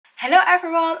Hello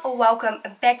everyone, welcome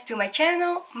back to my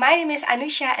channel. My name is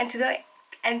Anousha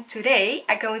and today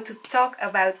I'm going to talk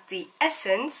about the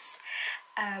Essence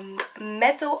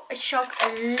Metal Shock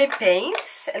lip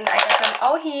paints, and I got them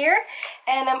all here.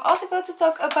 And I'm also going to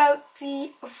talk about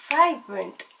the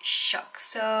Vibrant Shock.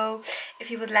 So if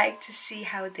you would like to see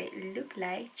how they look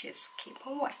like, just keep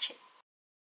on watching.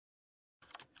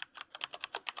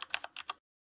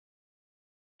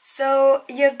 So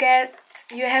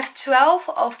you have 12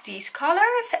 of these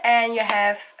colors, and you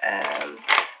have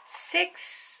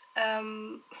 6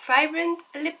 vibrant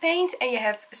lip paints, and you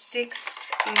have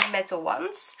 6 metal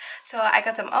ones. So I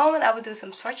got them all, and I will do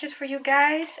some swatches for you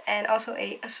guys and also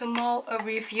a small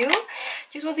review.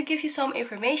 Just want to give you some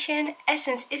information.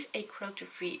 Essence is a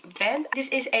cruelty-free brand. This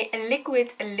is a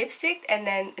liquid lipstick, and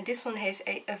then this one has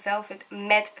a velvet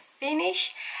matte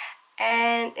finish,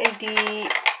 and the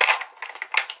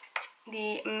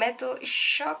Metal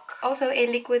Shock, also a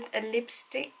liquid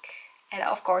lipstick, and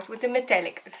of course with the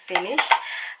metallic finish.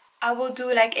 I will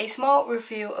do like a small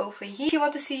review over here. If you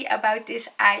want to see about this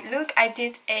eye look,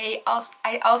 I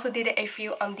also did a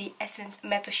review on the Essence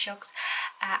Metal Shock's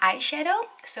eyeshadow.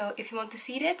 So if you want to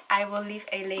see that, I will leave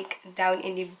a link down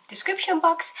in the description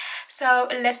box. So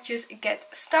let's just get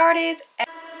started.